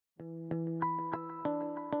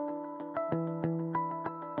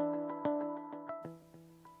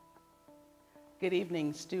Good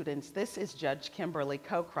evening, students. This is Judge Kimberly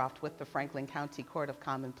Cocroft with the Franklin County Court of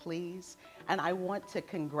Common Pleas, and I want to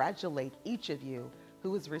congratulate each of you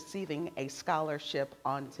who is receiving a scholarship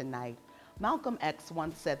on tonight. Malcolm X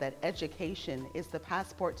once said that education is the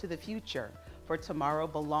passport to the future, for tomorrow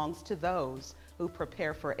belongs to those who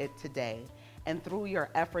prepare for it today. And through your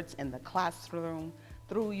efforts in the classroom,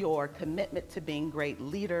 through your commitment to being great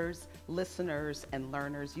leaders, listeners, and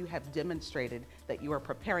learners, you have demonstrated that you are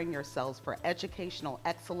preparing yourselves for educational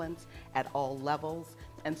excellence at all levels.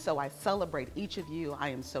 And so I celebrate each of you. I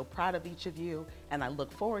am so proud of each of you, and I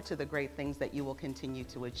look forward to the great things that you will continue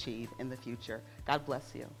to achieve in the future. God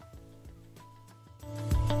bless you.